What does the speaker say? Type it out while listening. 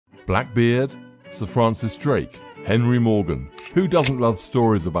Blackbeard, Sir Francis Drake, Henry Morgan. Who doesn't love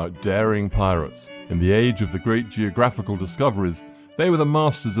stories about daring pirates? In the age of the great geographical discoveries, they were the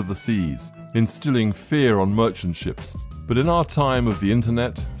masters of the seas, instilling fear on merchant ships. But in our time of the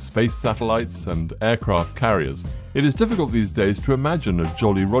internet, space satellites and aircraft carriers, it is difficult these days to imagine a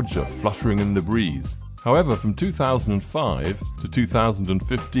Jolly Roger fluttering in the breeze. However, from 2005 to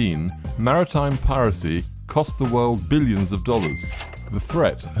 2015, maritime piracy cost the world billions of dollars. The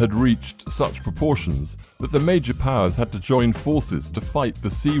threat had reached such proportions that the major powers had to join forces to fight the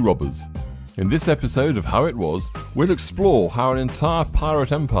sea robbers. In this episode of How It Was, we'll explore how an entire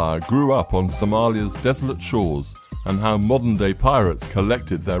pirate empire grew up on Somalia's desolate shores and how modern-day pirates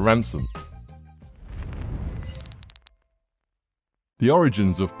collected their ransom. The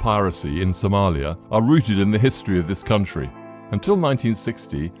origins of piracy in Somalia are rooted in the history of this country. Until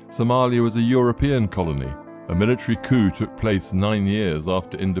 1960, Somalia was a European colony. A military coup took place 9 years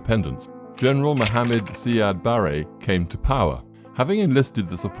after independence. General Mohammed Siad Barre came to power. Having enlisted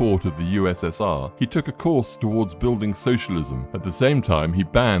the support of the USSR, he took a course towards building socialism. At the same time, he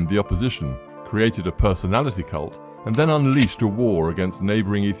banned the opposition, created a personality cult, and then unleashed a war against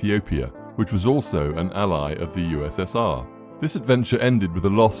neighbouring Ethiopia, which was also an ally of the USSR. This adventure ended with the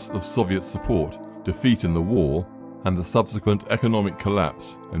loss of Soviet support, defeat in the war, and the subsequent economic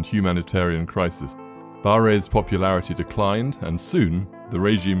collapse and humanitarian crisis. Barre's popularity declined, and soon the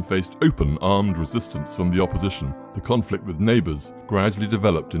regime faced open armed resistance from the opposition. The conflict with neighbours gradually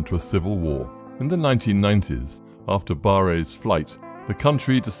developed into a civil war. In the 1990s, after Barre's flight, the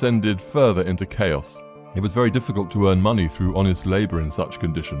country descended further into chaos. It was very difficult to earn money through honest labour in such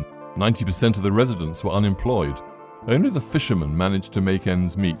condition. 90% of the residents were unemployed. Only the fishermen managed to make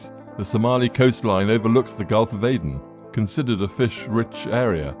ends meet. The Somali coastline overlooks the Gulf of Aden, considered a fish-rich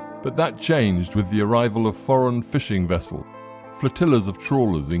area, but that changed with the arrival of foreign fishing vessels. Flotillas of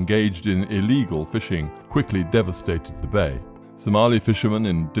trawlers engaged in illegal fishing quickly devastated the bay. Somali fishermen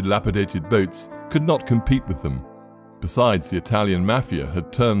in dilapidated boats could not compete with them. Besides, the Italian mafia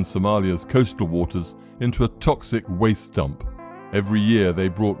had turned Somalia's coastal waters into a toxic waste dump. Every year they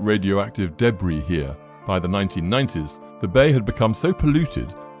brought radioactive debris here. By the 1990s, the bay had become so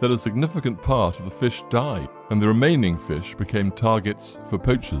polluted that a significant part of the fish died, and the remaining fish became targets for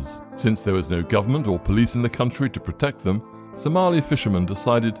poachers. Since there was no government or police in the country to protect them, Somali fishermen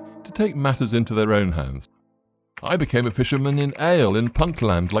decided to take matters into their own hands. I became a fisherman in Ale in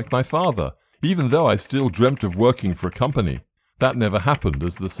Puntland like my father, even though I still dreamt of working for a company. That never happened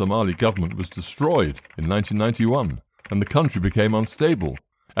as the Somali government was destroyed in 1991, and the country became unstable.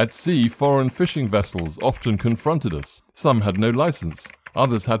 At sea, foreign fishing vessels often confronted us. Some had no license.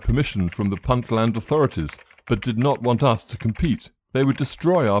 Others had permission from the Puntland authorities, but did not want us to compete. They would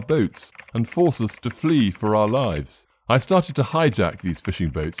destroy our boats and force us to flee for our lives. I started to hijack these fishing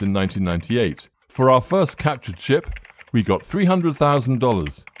boats in 1998. For our first captured ship, we got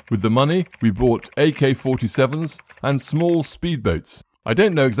 $300,000. With the money, we bought AK-47s and small speedboats. I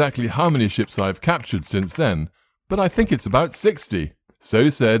don't know exactly how many ships I've captured since then, but I think it's about 60.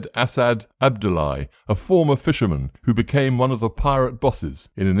 So said Asad Abdullahi, a former fisherman who became one of the pirate bosses,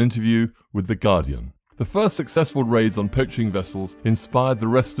 in an interview with The Guardian. The first successful raids on poaching vessels inspired the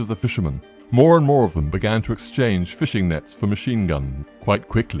rest of the fishermen. More and more of them began to exchange fishing nets for machine guns. Quite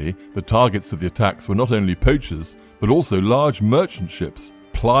quickly, the targets of the attacks were not only poachers, but also large merchant ships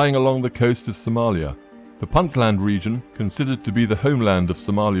plying along the coast of Somalia. The Puntland region, considered to be the homeland of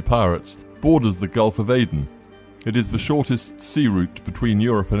Somali pirates, borders the Gulf of Aden. It is the shortest sea route between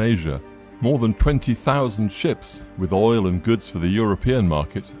Europe and Asia. More than 20,000 ships, with oil and goods for the European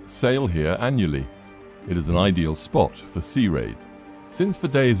market, sail here annually. It is an ideal spot for sea raids. Since the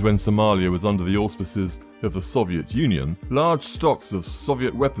days when Somalia was under the auspices of the Soviet Union, large stocks of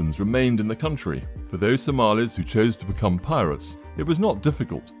Soviet weapons remained in the country. For those Somalis who chose to become pirates, it was not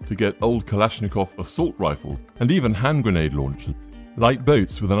difficult to get old Kalashnikov assault rifles and even hand grenade launchers. Light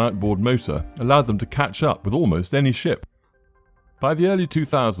boats with an outboard motor allowed them to catch up with almost any ship. By the early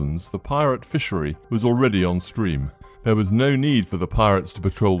 2000s, the pirate fishery was already on stream. There was no need for the pirates to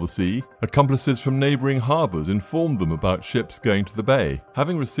patrol the sea. Accomplices from neighbouring harbours informed them about ships going to the bay.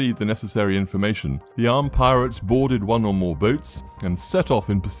 Having received the necessary information, the armed pirates boarded one or more boats and set off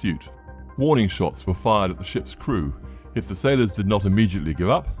in pursuit. Warning shots were fired at the ship's crew. If the sailors did not immediately give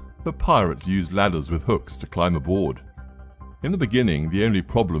up, the pirates used ladders with hooks to climb aboard. In the beginning, the only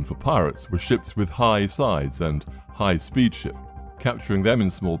problem for pirates were ships with high sides and high-speed ships. Capturing them in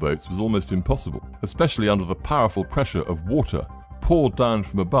small boats was almost impossible, especially under the powerful pressure of water poured down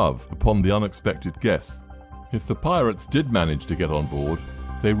from above upon the unexpected guests. If the pirates did manage to get on board,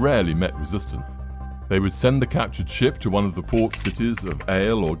 they rarely met resistance. They would send the captured ship to one of the port cities of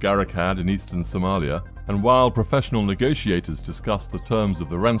Ale or Garakad in eastern Somalia, and while professional negotiators discussed the terms of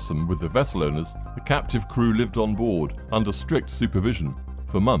the ransom with the vessel owners, the captive crew lived on board under strict supervision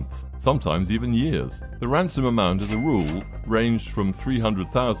for months, sometimes even years. The ransom amount, as a rule, ranged from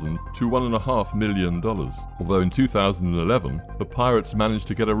 $300,000 to $1.5 million, although in 2011, the pirates managed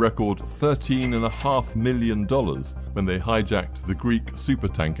to get a record $13.5 million when they hijacked the Greek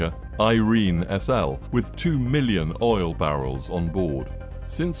supertanker Irene SL with 2 million oil barrels on board.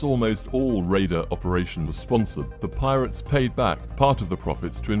 Since almost all raider operation was sponsored, the pirates paid back part of the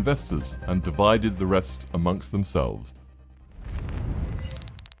profits to investors and divided the rest amongst themselves.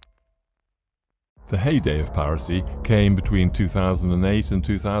 The heyday of piracy came between 2008 and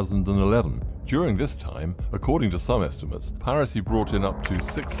 2011. During this time, according to some estimates, piracy brought in up to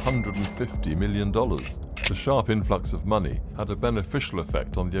 $650 million. The sharp influx of money had a beneficial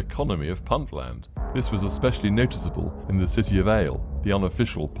effect on the economy of Puntland. This was especially noticeable in the city of Ale, the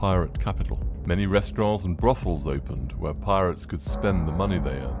unofficial pirate capital. Many restaurants and brothels opened where pirates could spend the money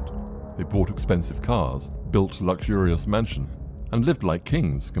they earned. They bought expensive cars, built luxurious mansions, and lived like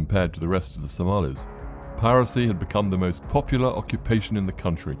kings compared to the rest of the Somalis. Piracy had become the most popular occupation in the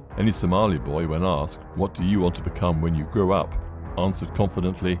country. Any Somali boy, when asked, "What do you want to become when you grow up?" answered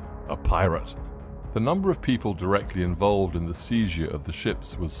confidently, "A pirate." The number of people directly involved in the seizure of the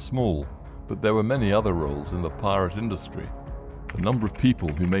ships was small, but there were many other roles in the pirate industry. The number of people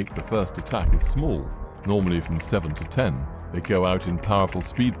who make the first attack is small, normally from 7 to 10. They go out in powerful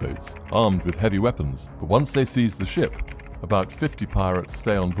speedboats, armed with heavy weapons, but once they seize the ship, about 50 pirates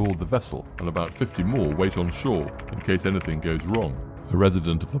stay on board the vessel, and about 50 more wait on shore in case anything goes wrong, a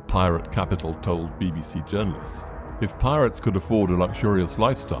resident of the pirate capital told BBC journalists. If pirates could afford a luxurious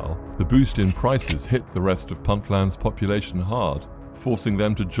lifestyle, the boost in prices hit the rest of Puntland's population hard, forcing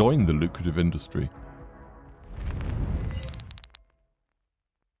them to join the lucrative industry.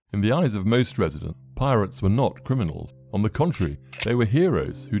 In the eyes of most residents, pirates were not criminals. On the contrary, they were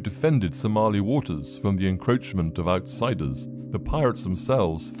heroes who defended Somali waters from the encroachment of outsiders. The pirates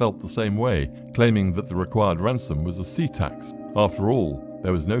themselves felt the same way, claiming that the required ransom was a sea tax. After all,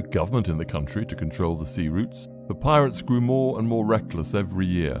 there was no government in the country to control the sea routes. The pirates grew more and more reckless every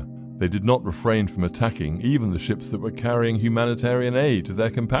year. They did not refrain from attacking even the ships that were carrying humanitarian aid to their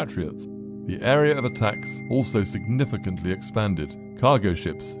compatriots. The area of attacks also significantly expanded. Cargo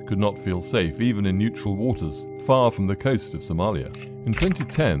ships could not feel safe even in neutral waters, far from the coast of Somalia. In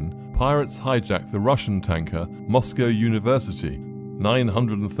 2010, pirates hijacked the Russian tanker Moscow University,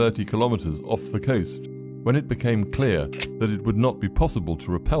 930 kilometers off the coast. When it became clear that it would not be possible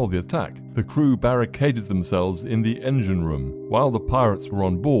to repel the attack, the crew barricaded themselves in the engine room. While the pirates were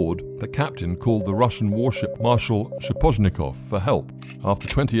on board, the captain called the Russian warship Marshal Shapozhnikov for help. After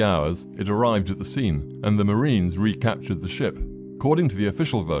 20 hours, it arrived at the scene, and the Marines recaptured the ship. According to the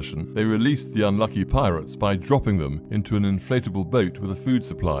official version, they released the unlucky pirates by dropping them into an inflatable boat with a food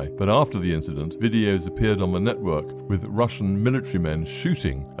supply. But after the incident, videos appeared on the network with Russian military men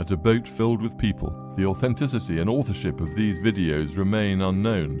shooting at a boat filled with people. The authenticity and authorship of these videos remain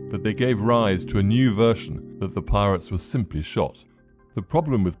unknown, but they gave rise to a new version that the pirates were simply shot. The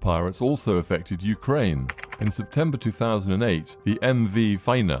problem with pirates also affected Ukraine. In September 2008, the MV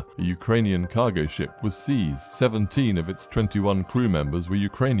Faina, a Ukrainian cargo ship, was seized. 17 of its 21 crew members were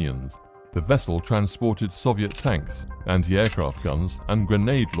Ukrainians. The vessel transported Soviet tanks, anti-aircraft guns, and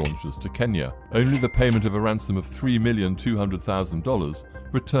grenade launchers to Kenya. Only the payment of a ransom of $3,200,000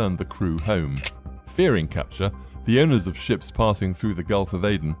 returned the crew home. Fearing capture, the owners of ships passing through the Gulf of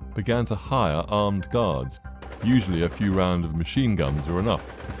Aden began to hire armed guards. Usually a few rounds of machine guns were enough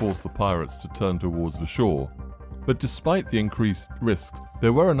to force the pirates to turn towards the shore. But despite the increased risks,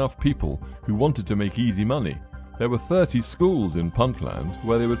 there were enough people who wanted to make easy money. There were 30 schools in Puntland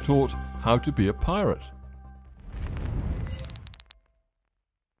where they were taught how to be a pirate.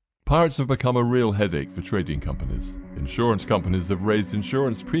 Pirates have become a real headache for trading companies. Insurance companies have raised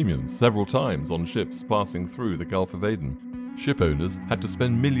insurance premiums several times on ships passing through the Gulf of Aden. Ship owners had to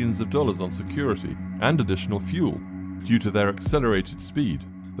spend millions of dollars on security and additional fuel due to their accelerated speed.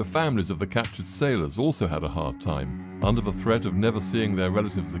 The families of the captured sailors also had a hard time. Under the threat of never seeing their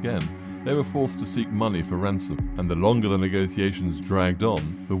relatives again, they were forced to seek money for ransom, and the longer the negotiations dragged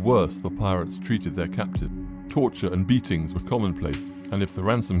on, the worse the pirates treated their captive. Torture and beatings were commonplace, and if the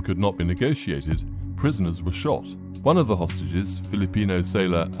ransom could not be negotiated, prisoners were shot. One of the hostages, Filipino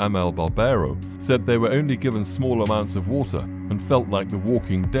sailor Amel Barbero, said they were only given small amounts of water and felt like the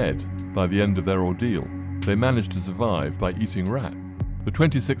walking dead by the end of their ordeal. They managed to survive by eating rat. The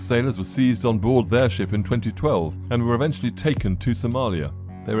 26 sailors were seized on board their ship in 2012 and were eventually taken to Somalia.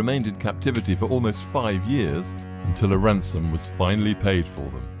 They remained in captivity for almost 5 years until a ransom was finally paid for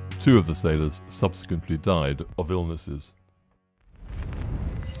them. 2 of the sailors subsequently died of illnesses.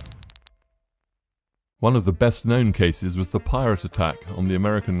 One of the best-known cases was the pirate attack on the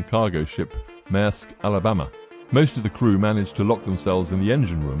American cargo ship Maersk, Alabama. Most of the crew managed to lock themselves in the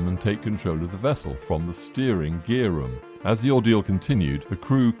engine room and take control of the vessel from the steering gear room. As the ordeal continued, the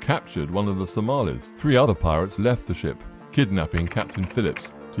crew captured one of the Somalis. 3 other pirates left the ship, kidnapping Captain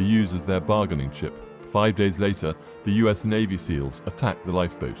Phillips to use as their bargaining chip. 5 days later, the US Navy SEALs attacked the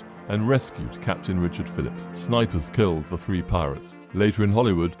lifeboat and rescued Captain Richard Phillips. Snipers killed the 3 pirates. Later in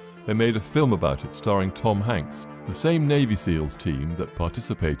Hollywood, they made a film about it starring Tom Hanks. The same Navy SEALs team that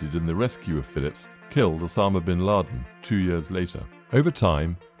participated in the rescue of Phillips killed Osama bin Laden 2 years later. Over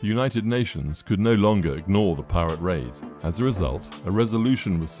time, the United Nations could no longer ignore the pirate raids. As a result, a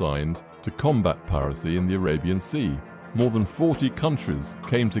resolution was signed to combat piracy in the Arabian Sea. More than 40 countries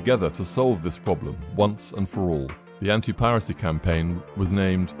came together to solve this problem once and for all. The anti-piracy campaign was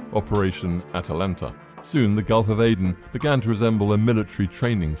named Operation Atalanta. Soon the Gulf of Aden began to resemble a military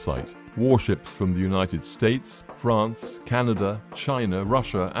training site. Warships from the United States, France, Canada, China,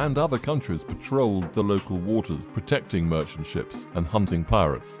 Russia, and other countries patrolled the local waters, protecting merchant ships and hunting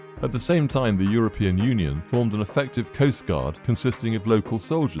pirates. At the same time, the European Union formed an effective coast guard consisting of local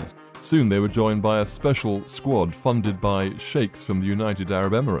soldiers. Soon they were joined by a special squad funded by sheikhs from the United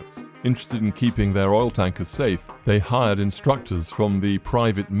Arab Emirates. Interested in keeping their oil tankers safe, they hired instructors from the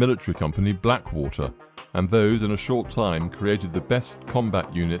private military company Blackwater, and those in a short time created the best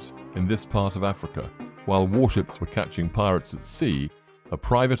combat unit in this part of Africa. While warships were catching pirates at sea, a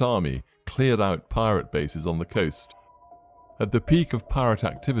private army cleared out pirate bases on the coast. At the peak of pirate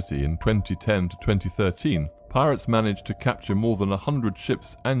activity in 2010 to 2013, pirates managed to capture more than 100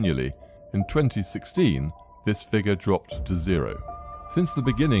 ships annually. In 2016, this figure dropped to 0. Since the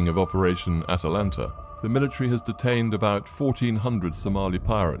beginning of Operation Atalanta, the military has detained about 1,400 Somali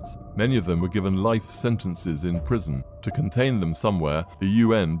pirates. Many of them were given life sentences in prison. To contain them somewhere, the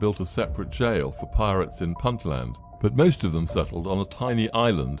UN built a separate jail for pirates in Puntland, but most of them settled on a tiny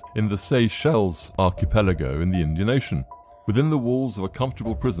island in the Seychelles archipelago in the Indian Ocean. Within the walls of a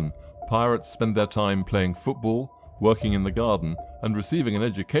comfortable prison, pirates spend their time playing football, working in the garden, and receiving an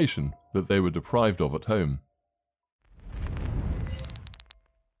education that they were deprived of at home.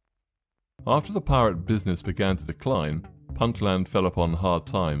 After the pirate business began to decline, Puntland fell upon hard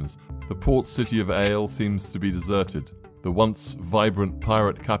times. The port city of Ale seems to be deserted. The once vibrant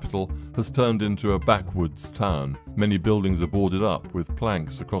pirate capital has turned into a backwoods town. Many buildings are boarded up with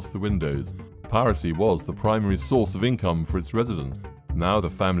planks across the windows. Piracy was the primary source of income for its residents. Now the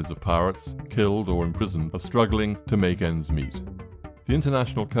families of pirates, killed or imprisoned, are struggling to make ends meet. The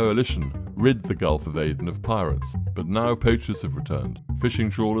international coalition rid the Gulf of Aden of pirates, but now poachers have returned. Fishing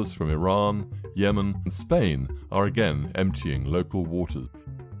trawlers from Iran, Yemen, and Spain are again emptying local waters.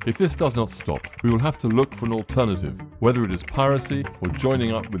 If this does not stop, we will have to look for an alternative, whether it is piracy or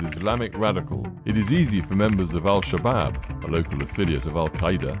joining up with Islamic radicals. It is easy for members of Al-Shabaab, a local affiliate of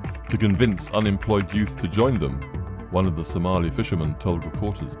Al-Qaeda, to convince unemployed youth to join them, one of the Somali fishermen told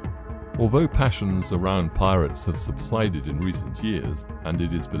reporters. Although passions around pirates have subsided in recent years, and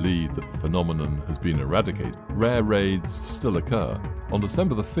it is believed that the phenomenon has been eradicated, rare raids still occur. On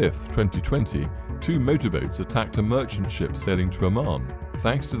December 5th, 2020, 2 motorboats attacked a merchant ship sailing to Oman.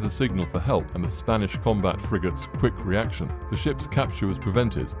 Thanks to the signal for help and the Spanish combat frigate's quick reaction, the ship's capture was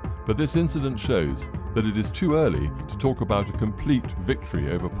prevented. But this incident shows that it is too early to talk about a complete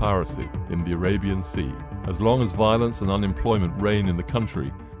victory over piracy in the Arabian Sea. As long as violence and unemployment reign in the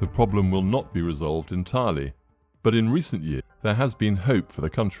country, the problem will not be resolved entirely. But in recent years, there has been hope for the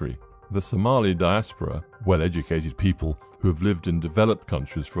country. The Somali diaspora, well-educated people who have lived in developed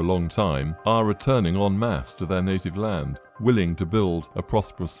countries for a long time, are returning en masse to their native land, willing to build a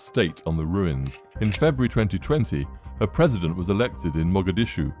prosperous state on the ruins. In February 2020, a president was elected in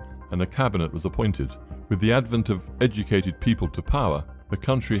Mogadishu and a cabinet was appointed. With the advent of educated people to power, the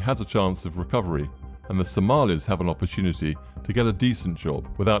country has a chance of recovery, and the Somalis have an opportunity to get a decent job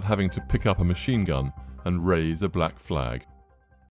without having to pick up a machine gun and raise a black flag.